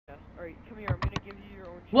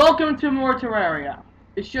Welcome to more Terraria.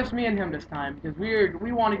 It's just me and him this time because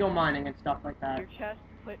we want to go mining and stuff like that. Your chest,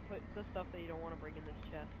 put the stuff that you don't want to bring in this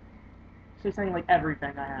chest. So saying like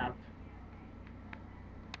everything I have.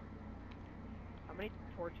 How many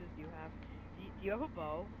torches do you have? Do you have a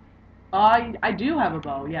bow? I do have a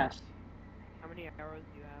bow, yes. How many arrows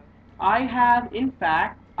do you have? I have, in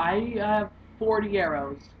fact, I have 40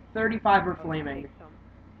 arrows. 35 are flaming. Take some.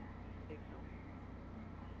 Take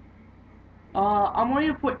some. I'm going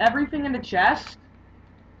to put everything in the chest.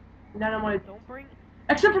 And then I'm going to... Don't bring...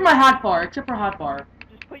 Except for my hotbar, except for hotbar.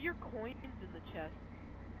 Just put your coins in the chest.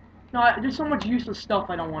 No, there's so much useless stuff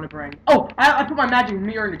I don't want to bring. Oh, I put my magic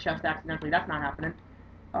mirror in the chest accidentally. That's not happening.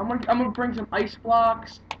 I'm gonna bring some ice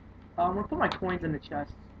blocks. I'm gonna put my coins in the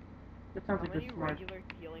chest. That sounds like good smart. How many regular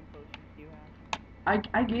healing potions do you have?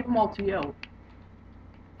 I gave them all to you.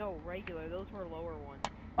 No, regular. Those were lower ones.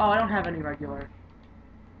 Oh, I don't have any regular.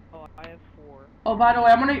 Oh, I have 4. Oh, by the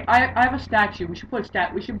way, I have a statue. We should put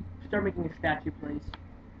a we should start making a statue, please.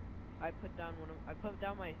 I put down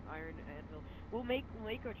my iron anvil. We'll make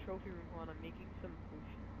a trophy room on. I'm making some potions.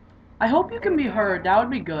 I hope you can be heard. That would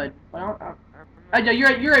be good. But yeah,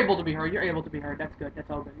 you're able to be heard. You're able to be heard. That's good. That's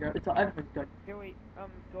all good. Everything's good. Here, wait.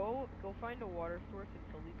 Go find a water source and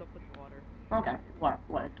fill these up with water. Okay. What?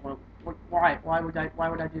 Why would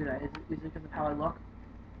I do that? Is it because of how I look?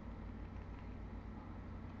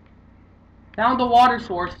 Found the water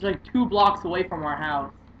source. It's like 2 blocks away from our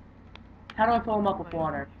house. How do I fill them up with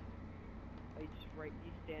water? You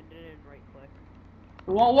stand in it and right click.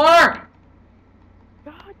 It won't work!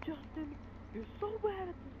 God, Justin, you're so bad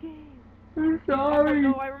at this game. I'm sorry.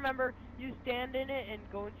 No, I remember. You stand in it and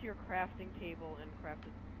go into your crafting table and craft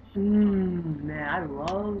it. Man, I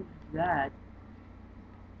love that.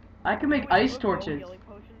 I can make ice torches. Healing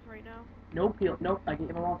potions right now? Nope, I gave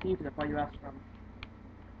them all to you because that's why you asked for them.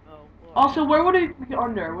 Oh, well, also, where would it be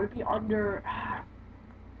under? Would it be under...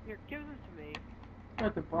 Here, give them to me.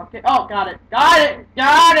 What's the bucket? Oh, got it!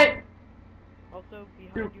 Also,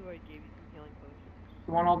 behind you, I gave you some healing potions.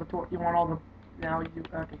 You want all the now you,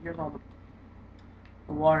 okay, here's all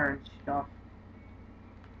the water and stuff.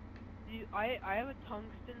 I have a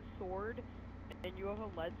tungsten sword, and you have a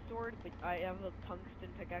lead sword, but I have a tungsten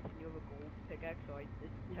pickaxe and you have a gold pickaxe, so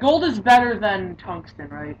Gold is better than tungsten,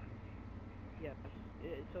 right? Yes,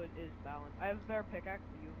 so it is balanced. I have a better pickaxe,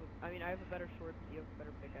 but I have a better sword, but you have a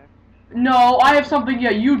better pickaxe. No, I have something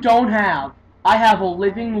you don't have. I have a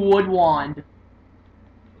living wood wand.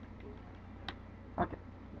 Okay.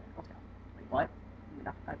 Wait, what?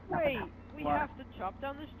 Wait, we have to chop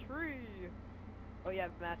down this tree. Oh yeah,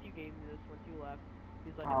 Matthew gave me this once you left.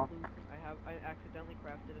 He's like, oh. I accidentally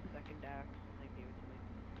crafted a second axe, and they gave it to me.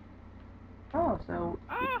 Oh, so...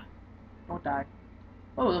 Ah! Don't die.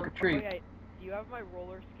 Oh, look, a tree. Oh, yeah. Do you have my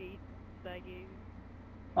roller skates that I gave you?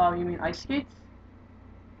 Oh, you mean ice skates?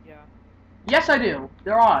 Yeah. Yes, I do.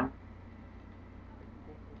 They're on.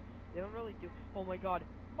 They don't really do... Oh my god.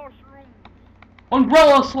 Mushrooms!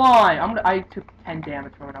 Umbrella slime! I took 10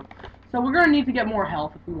 damage from them. So we're gonna need to get more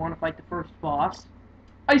health if we want to fight the first boss.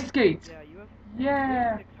 Ice skates! Yeah, you have... Yeah! You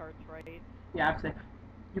have 6 hearts, right? Yeah, I have 6.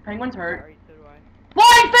 Your penguin's hurt. Alright, so do I.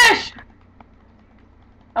 Flying fish!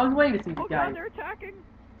 I was waiting to see these guys. Oh god, they're attacking!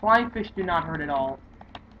 Flying fish do not hurt at all.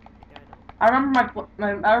 Yeah, I know.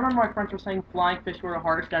 I remember my friends were saying flying fish were the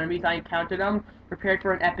hardest enemies. I encountered them, prepared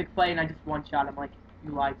for an epic fight, and I just one-shot them. Like,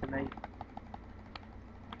 you lied to me.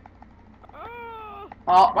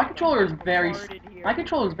 My controller is very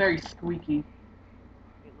squeaky. Wait,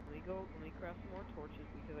 let me craft some more torches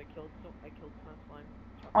because I killed some slime.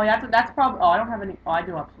 Oh yeah, that's probably. Oh, I don't have any. Oh, I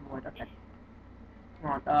do have some wood. Okay.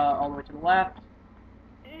 Come on, all the way to the left.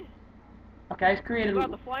 Okay, I created. Oh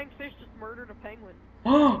god, the flying fish just murdered a penguin.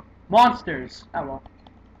 Oh, monsters! Oh well.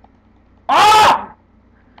 Ah!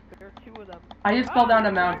 There are 2 of them. I just fell down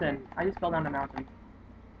a mountain.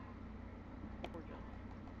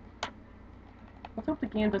 Let's hope the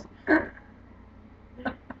game does.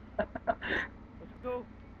 Let's go.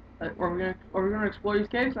 Are we gonna explore these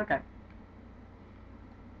caves? Okay.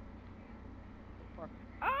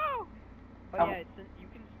 Oh! Oh yeah, you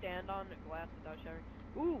can stand on glass without showering.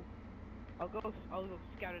 Ooh! I'll go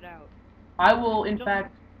scout it out. I will, in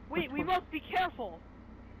fact. Wait, we must be careful.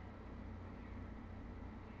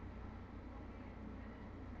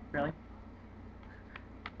 Really?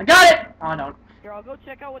 I got it! Oh, I don't. Here, I'll go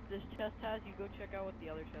check out what this chest has. You go check out what the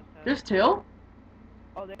other chest has. There's 2? Oh,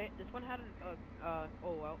 this one had an, oh,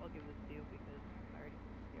 well, I'll give this to you because I already,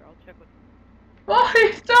 here, I'll check what. Oh,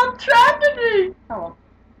 he stopped trapping me! Oh, well.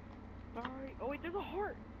 Sorry. Oh, wait, there's a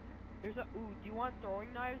heart! There's a, ooh, do you want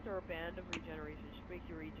throwing knives or a band of regeneration? It should make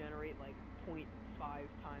you regenerate, like, 0.5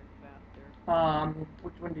 times faster.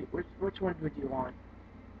 Which one would you want?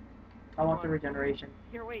 I want the regeneration.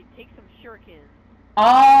 Here, wait, take some shurikens.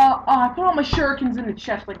 I put all my shurikens in the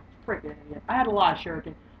chest like a freaking idiot. I had a lot of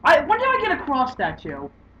shurikens. When did I get a cross statue?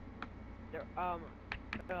 There, I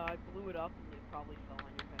blew it up and it probably fell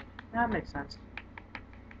on your head. That makes sense.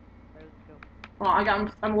 Alright, let's go. Well,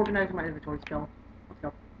 I'm organizing my inventory still. Let's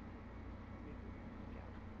go.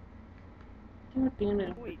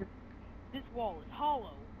 Wait, this wall is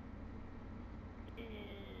hollow.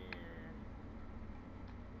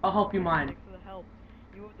 I'll help you mine. Thanks for the help.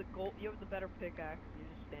 You have the gold. You have the better pickaxe. You're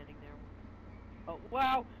just standing there. Oh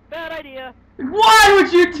wow! Bad idea. Why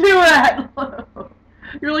would you do that?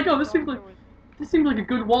 You're like, oh, this seems like a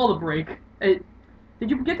good wall to break. Hey, did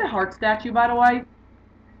you get the heart statue, by the way?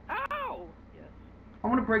 Ow! Yes. I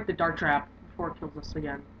want to break the dart trap before it kills us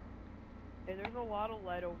again. Hey, there's a lot of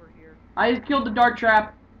lead over here. I just killed the dart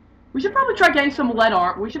trap. We should probably try getting some lead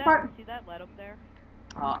armor. We should probably. See that lead up there?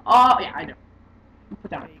 Oh yeah, I know.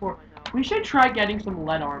 Put that Okay, before. We should try getting some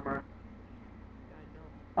lead armor.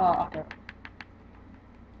 Yeah, I know. Okay.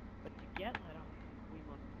 But to get lead armor, we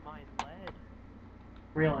must mine lead.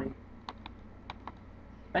 Really?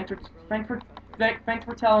 Thanks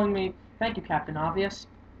for telling me. Thank you, Captain Obvious.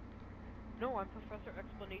 No, I'm Professor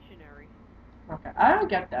Explanationary. Okay, I don't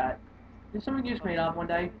get that. Did something you just made up one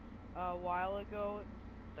day? A while ago,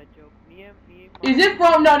 that joke. Me and Is it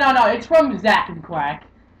from? No, it's from Zach and Quack.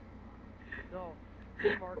 No, me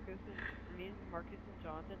and Marcus and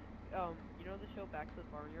Jonathan. You know the show Back to the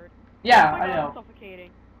Barnyard? Yeah, oh my I God, know. I'm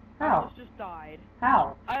suffocating. How? I almost just died.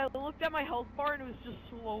 How? I looked at my health bar and it was just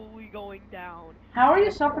slowly going down. How are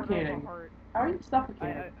you suffocating? How are you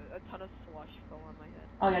suffocating? A ton of slush fell on my head.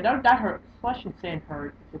 Oh yeah, that hurt. Slush and sand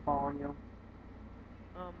hurt if they fall on you.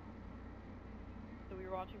 So we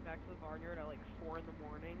were watching Back to the Barnyard at like 4 in the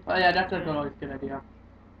morning. Oh yeah, that's always a good idea.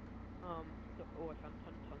 Oh, I found a ton of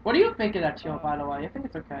tons. What do you think of that show, by the way? I think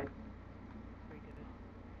it's okay. Pretty good.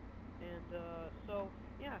 And, so,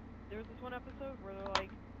 yeah, there's this one episode where they're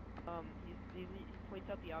like, he points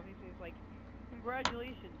out the obvious, and he's like,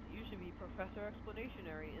 congratulations, you should be Professor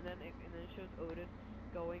Explanationary, and then it shows Otis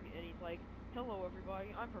going, and he's like, hello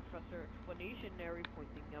everybody, I'm Professor Explanationary,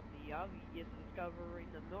 pointing out the obvious, discovering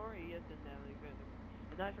the glorious, and then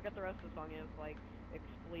I forgot the rest of the song, and it's like,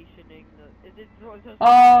 explanationing the,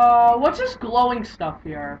 what's this glowing stuff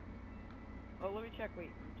here? Oh, let me check,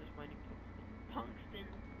 wait, I'm just mining tungsten,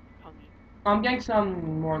 tonguey. I'm getting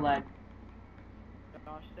some more lead.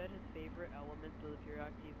 Josh said his favorite element of the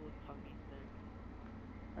periodic table is tungsten.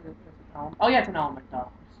 Oh yeah, it's an element though.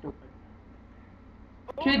 I'm stupid.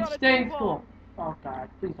 Oh, Kids, God, stay in school. Oh god,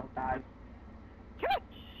 please don't die. Catch!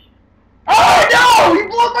 Oh no! You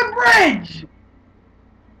blew up my bridge!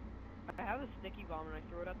 I have a sticky bomb and I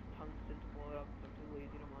throw it at the tungsten to blow it up because I'm too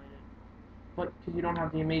lazy to mine it. But because you don't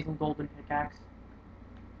have the amazing golden pickaxe.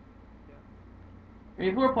 Yeah. I mean,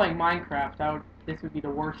 if we were playing Minecraft, this would be the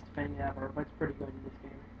worst thing ever, but it's pretty good in this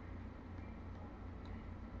game.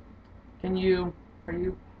 Are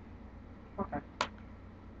you? Okay.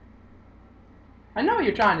 I know what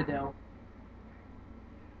you're trying to do.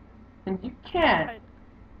 And you can't.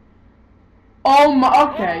 Oh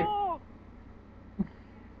my, okay. Oh!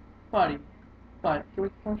 Buddy. Can we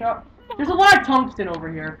punch out? There's a lot of tungsten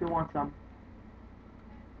over here if you want some.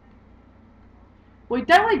 Wait,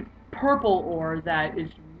 that like purple ore that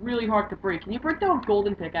is really hard to break. Can you break that with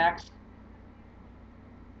golden pickaxe?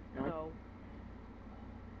 Really? No.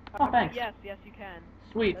 Oh, thanks. Yes, you can.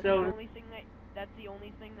 Sweet, That's so... That's the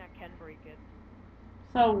only thing that can break it.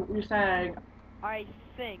 So, you're saying... I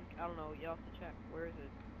think, I don't know, you have to check. Where is it?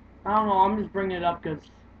 I don't know, I'm just bringing it up because...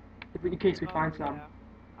 in case we find some. Yeah.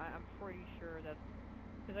 I'm pretty sure that's...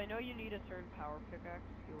 Because I know you need a certain power pickaxe.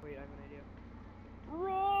 Oh, wait, I have an idea.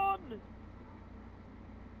 Run!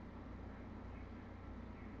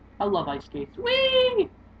 I love ice skates. Whee!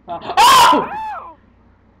 Oh! Ow!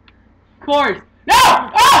 Of course! No!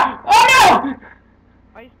 Ah! Oh no!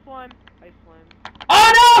 Ice slime. Ice slime.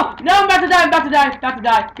 Oh no! No, I'm about to die.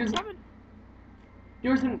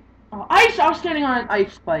 There was an ice. I was standing on an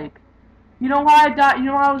ice spike. You know why I died? You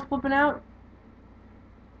know why I was flipping out?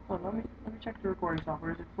 Oh, let me check the recording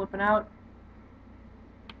software. Is it flipping out?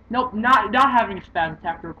 Nope, not having a spaz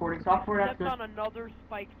attack the recording software. That's good. On another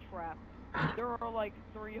spike trap. There are like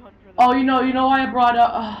 300. Oh, you know why I brought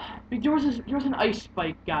up? There was an ice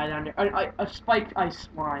spike guy down there. A spiked ice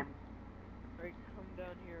slime. Alright, come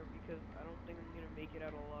down here because I don't think I'm gonna make it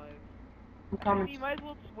out alive. I'm coming. You might as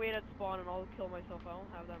well just wait at spawn and I'll kill myself. I don't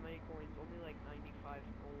have that many coins. Only like 95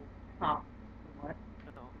 gold. Oh. What?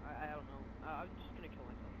 No, I don't know. I'm just gonna kill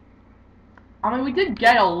myself. I mean, we did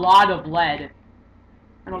get a lot of lead.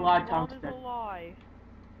 And a lot of Islam is a tungsten. lie.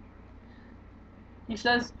 He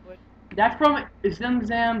says What? that's from Zim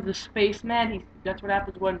Zam the spaceman. That's what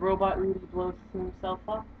happens when Robot Rudy blows himself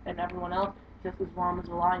up and everyone else. Just Islam is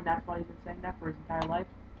a lie, and that's why he's been saying that for his entire life.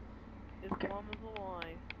 Okay. Islam is a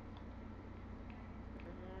lie.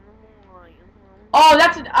 Islam is a lie. Islam is Oh,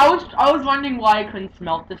 that's it. I was wondering why I couldn't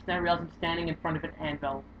smelt this, and I realized I'm standing in front of an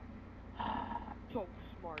anvil. so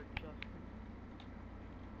smart, Justin.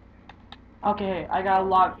 Okay, I got a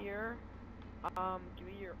lot. Here.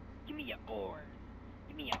 Give me your ores.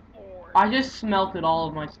 Give me your ores. I just smelted all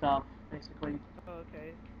of my stuff, basically.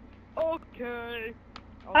 Okay. Okay.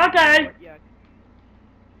 Okay. Yeah.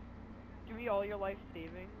 Give me all your life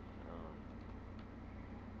savings.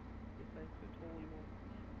 Yes, I totally won't.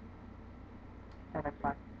 Perfect,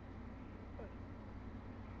 fine.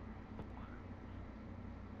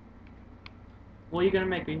 What are you gonna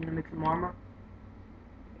make? Are you gonna make some armor? I'm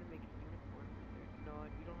gonna make a unicorn. No,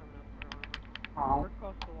 we don't have enough for armor. Oh. Armor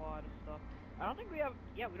costs a lot of stuff. I don't think we have.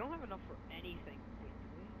 Yeah, we don't have enough for anything. Wait,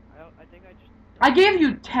 do we? I think I just. I gave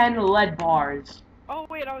you 10 lead bars. Oh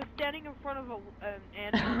wait, I was standing in front of an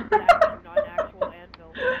anvil statue, not an actual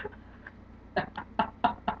anvil.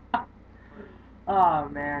 Oh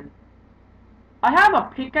man. I have a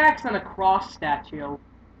pickaxe and a cross statue. I'm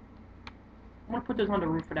gonna put those on the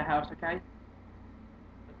roof of the house, okay? Okay.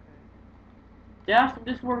 Yeah, so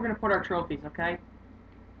this is where we're gonna put our trophies, okay?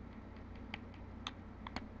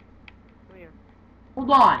 Come here. Hold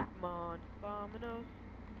on. Come on, Vominos.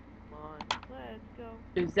 Come on, let's go.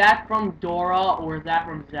 Is that from Dora or is that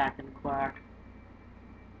from Zack and Quack?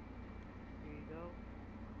 Here you go.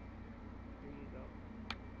 Here you go.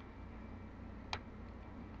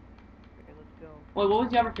 Okay, let's go. Wait, what was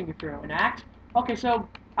the other thing you threw? An axe? Okay, so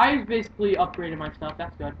I basically upgraded my stuff.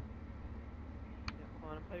 That's good. Yeah,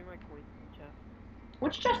 hold on, I'm putting my coins in the chest.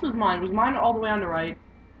 Which chest was mine? Was mine all the way on the right?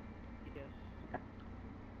 Yes. Okay.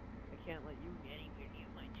 I can't let you anywhere near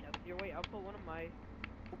my chest. Here, wait, I'll put one of my...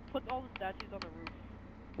 We'll put all the statues on the roof.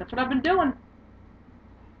 That's what I've been doing.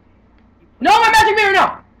 You put No, my magic mirror,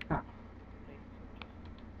 no! Oh, Okay, so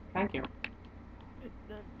thank you. just...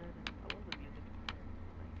 I love the music.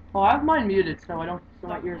 Oh, I have mine muted so I don't... So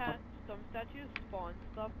my Some, ears some statues spawn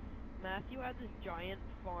stuff. Matthew had this giant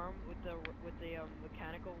farm with the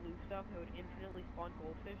mechanical loop stuff that would infinitely spawn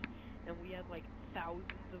goldfish, and we had like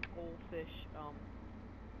thousands of goldfish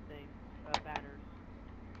banners.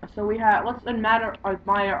 So we have, let's admire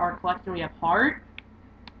our collection. We have heart,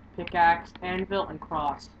 pickaxe, anvil, and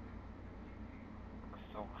cross.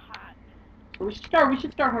 So hot. So we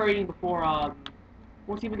should start hurrying before,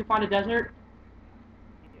 we'll see if we can find a desert.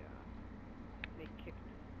 Yeah. Make kick.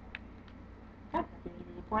 Yeah, that seems like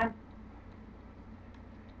a good plan.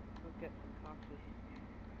 Go get some cactus.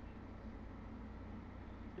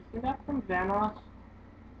 Isn't that from Vanos?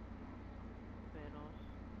 Manos.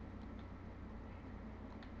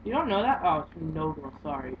 You don't know that? Oh, it's from Nogla,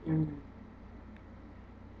 sorry.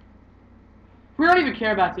 We don't even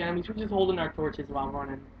care about the enemies, we're just holding our torches while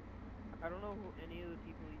running. I don't know who any of the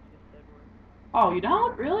people you just said were. Oh, you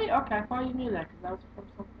don't? Really? Okay, I thought you knew that, because that was from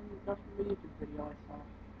something, that was from a YouTube video I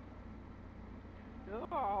saw.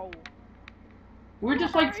 No. We're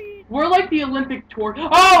just like, we're like the Olympic torch.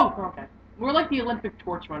 Oh! Okay. We're like the Olympic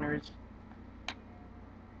torch runners.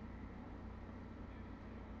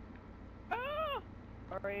 Ah!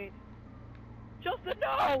 Alright. Justin,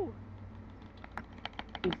 no!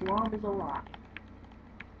 Islam is a lie.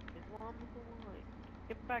 Islam is a lie.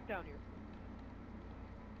 Get back down here.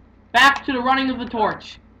 Back to the running of the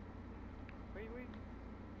torch. Wait.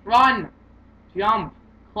 Run! Jump!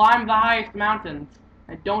 Climb the highest mountains.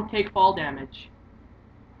 And don't take fall damage.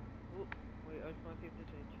 Ooh, wait, I just want to see if there's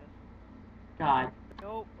any chests. God.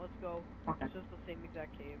 Nope, let's go. Okay. It's just the same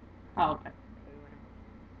exact cave. Oh, okay. That we went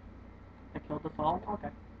in. I killed us all? Okay.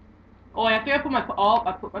 Oh, I think I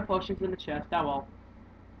put my potions in the chest. Oh well.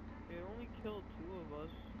 It only killed 2 of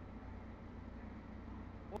us.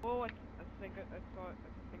 Whoa, I think I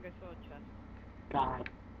saw a chest. God.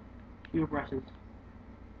 Hubrisses.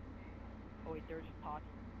 Oh wait, there's pots.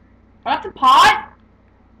 Oh, that's a pot?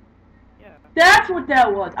 Yeah. That's what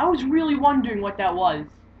that was. I was really wondering what that was.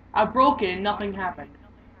 I broke it and nothing happened.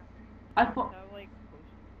 I thought... Have, like,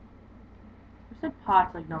 I said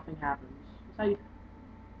pots like nothing happens. That's how you...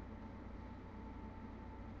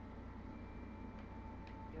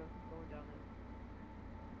 Yeah, I'm going down there.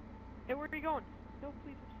 Hey, where are you going? No,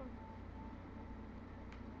 please, I'm sorry.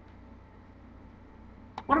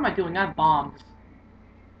 What am I doing? I have bombs.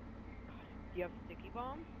 Do you have sticky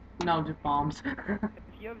bombs? No, just bombs.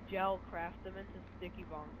 If you have gel, craft them into sticky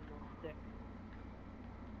bombs and they'll stick.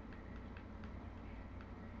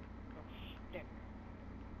 Oh, stick.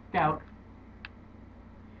 Out.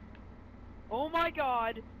 Oh my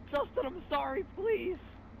god! Justin, I'm sorry, please!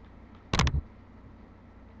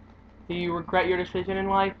 Do you regret your decision in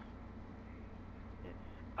life?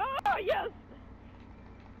 Ah, yes!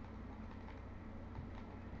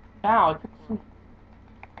 Wow, it took some...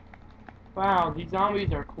 Wow, these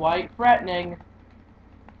zombies are quite threatening.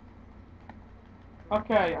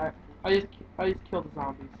 Okay, I just killed the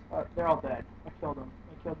zombies. They're all dead. I killed them.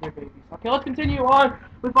 I killed their babies. Okay, let's continue on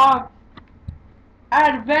with our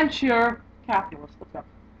adventure capitalist. Let's go.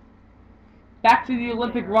 Back to the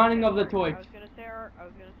Olympic running of the torch. I was gonna say our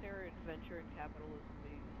adventure in capitalism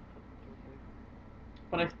maybe something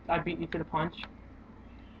so quick. But I beat you to the punch.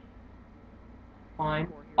 Fine.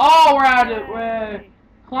 Oh, we're at it! We're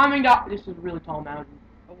climbing up. This is a really tall mountain.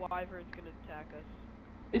 A wyvern's gonna attack us.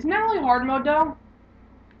 Isn't that really hard mode though?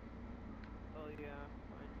 Oh yeah,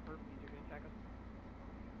 herpes are gonna attack us.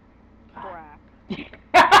 Crap.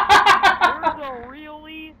 There's a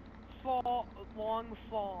really long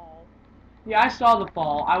fall. Yeah, I saw the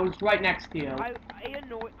fall. I was right next to you. I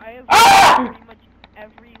have pretty much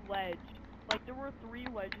every ledge. Like there were 3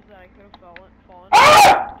 ledges that I could have fallen and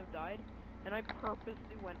I would have died, and I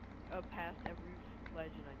purposely went past every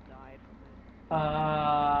ledge and I died from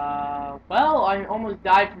it. Well, I almost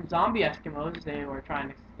died from zombie Eskimos. They were trying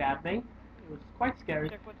to stab me. It was quite scary.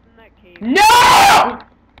 Check what's in that cave. No!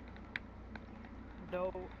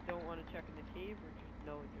 No, don't want to check in the cave or just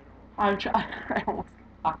no in general. I'm trying.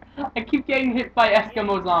 I keep getting hit by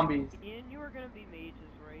Eskimo zombies. Ian, you are gonna be mages,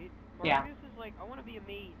 right? Yeah. Marcus is like, I want to be a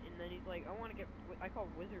mage, and then he's like, I want to get, I call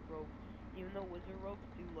wizard ropes, even though wizard ropes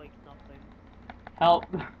do like nothing. Help.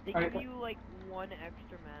 They give you like 1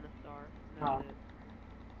 extra mana star, and that's it.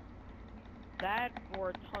 That or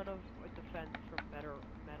a ton of like defense from better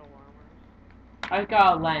metal armors. I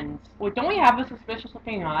got a lens. Wait, don't we have a suspicious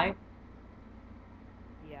looking eye?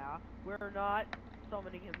 Yeah, we're not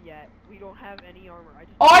summoning him yet. We don't have any armor.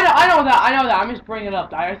 Oh, I know that. I'm just bringing it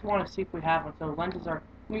up. I just want to see if we have one. So lenses are.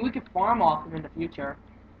 I mean, we could farm off them in the future.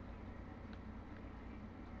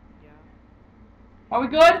 Yeah. Are we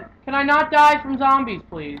good? Can I not die from zombies,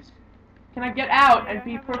 please? Can I get out and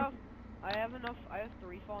be I have enough. I have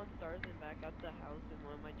 3 fallen stars and back at the house. In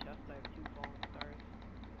one of my chests, I have 2 fallen stars.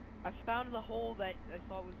 I found the hole that I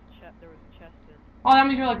thought was there was a chest in. Oh, that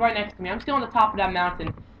means you're like right next to me. I'm still on the top of that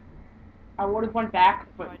mountain. I would have went back,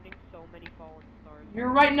 but Finding so many fallen stars. You're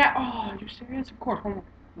right now. Oh, you're serious? Of course.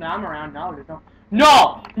 No, I'm around now.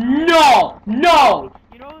 No! No! No!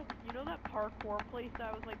 You know that parkour place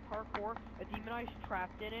that was like parkour? A demonized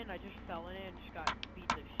trapped in it, and I just fell in it and just got beat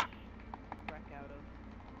the wreck out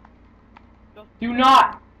of. Do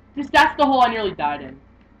not. That's the hole I nearly died in.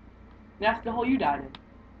 That's the hole you died in.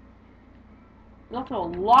 There's also a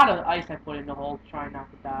lot of ice I put in the hole trying not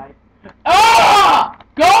to die. Ah!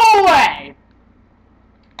 Go away!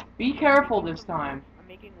 Be careful this time. I'm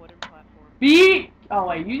making wooden platforms. Oh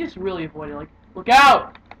wait, you just really avoided. Like, look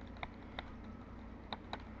out!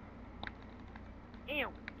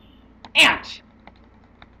 Ouch! Ouch!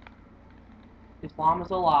 Islam is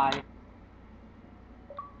a lie.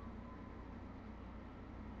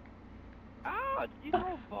 Ah! Did you throw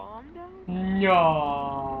a bomb down?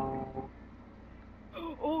 No.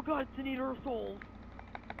 Oh god, it's an eater of souls.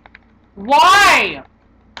 Why?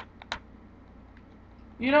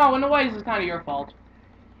 You know, in a way, this is kind of your fault.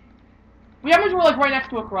 We happen to be like right next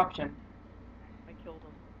to a corruption. I killed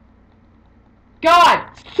him. God,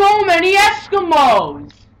 so many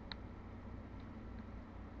Eskimos!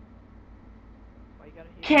 Why you gotta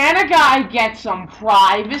hit Can a guy get some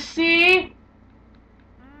privacy?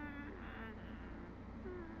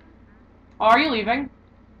 Oh, are you leaving?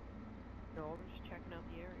 No, I'm just checking out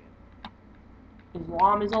the area.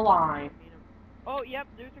 Islam is a lie. Oh, yep,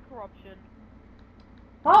 there's a corruption.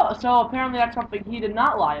 Oh, so apparently that's something he did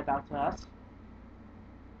not lie about to us.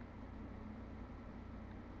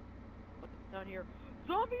 What's down here?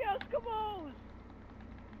 Zombie Eskimos!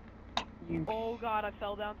 You... Oh god, I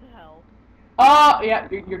fell down to hell. Oh, yeah,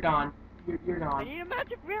 you're gone. You're gone. I need a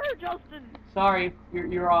magic mirror, Justin! Sorry,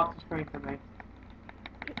 you're off the screen for me.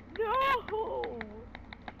 No!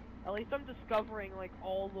 At least I'm discovering, like,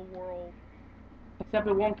 all the world. Except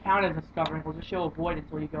it won't count as discovering, we'll just show a void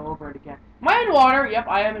until you go over it again. Am I in water? Yep,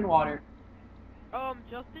 I am in water.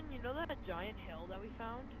 Justin, you know that giant hill that we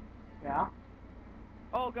found? Yeah?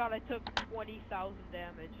 Oh god, I took 20,000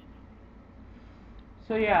 damage.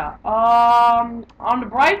 So yeah, on the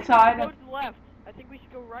bright side... Go to the left. I think we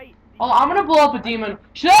should go right. Oh, I'm gonna blow up a demon...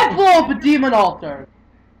 Should I blow up a demon altar?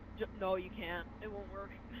 No, you can't. It won't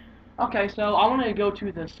work. Okay, so I want to go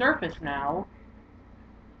to the surface now.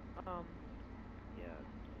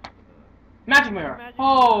 Yeah. Magic mirror. Magic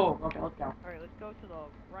Oh, okay, let's go. Alright, let's go to the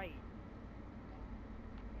right.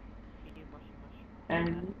 Medium mushy mush.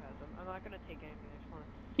 And I'm not gonna take anything, I just wanna...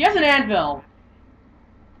 he has an anvil.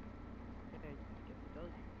 Okay, guess it does.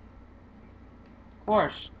 Of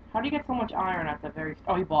course. How do you get so much iron at the very...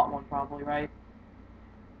 Oh, he bought one probably, right?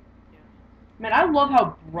 Yeah. Man, I love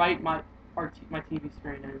how bright my TV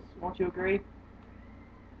screen is. Won't you agree?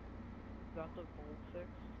 Got the gold fix?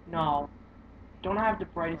 No. Don't I have the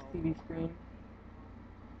brightest Oh. TV screen?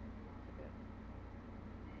 Okay.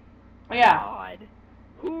 Oh, yeah. God!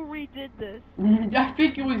 Who redid this? I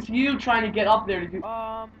think it was you trying to get up there to do...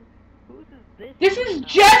 Whose is this? This is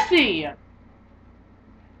Jesse!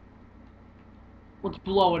 Let's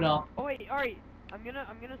blow it up. Oh wait, alright. I'm gonna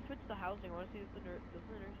switch the housing. I wanna see if does the nurse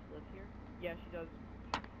live here? Yeah, she does.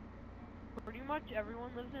 Pretty much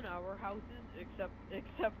everyone lives in our houses except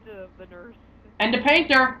the nurse. And the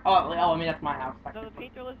painter! Oh, I mean, that's my house. No, the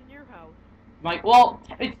painter lives in your house. Well,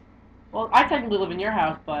 I technically live in your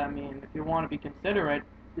house, but I mean, if you want to be considerate,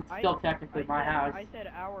 it's still technically my house. I said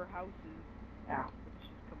our houses. Yeah. Which is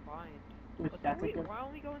combined. Which Why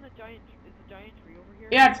don't we go in the giant? Is the giant tree over here?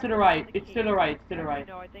 Yeah, it's to the right. It's to the right. It's to the right.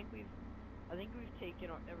 No, I think we've taken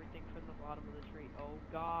everything from the bottom of the tree. Oh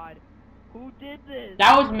God, who did this?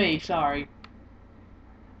 That was me. Sorry.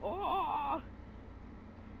 Oh!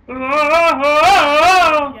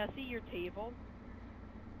 Jesse, your table.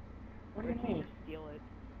 What do you mean? Just steal it.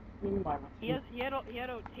 What do you mean by that? He had a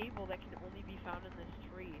table that can only be found in this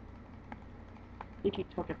tree. I think he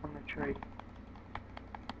took it from the tree.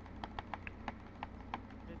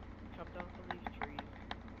 Just chop down some of these trees.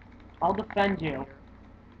 I'll defend you.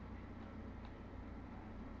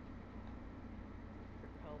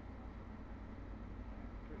 Help.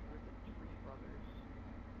 We're the Tree Brothers.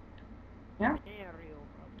 Yeah? Terraria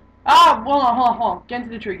brothers. Ah! Hold on, hold on. Get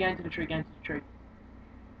into the tree, get into the tree, get into the tree.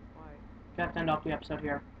 Why? We have to end off the episode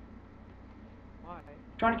here. Why?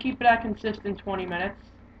 Trying to keep it at consistent 20 minutes.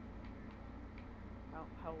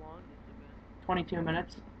 How long has it been? 22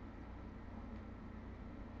 minutes.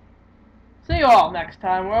 See you all next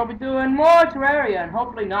time where we'll be doing more Terraria and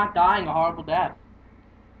hopefully not dying a horrible death.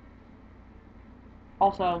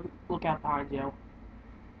 Also, look out behind you. I don't know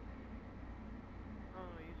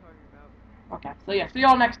what you're talking about. Okay, so yeah, see you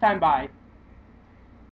all next time, bye.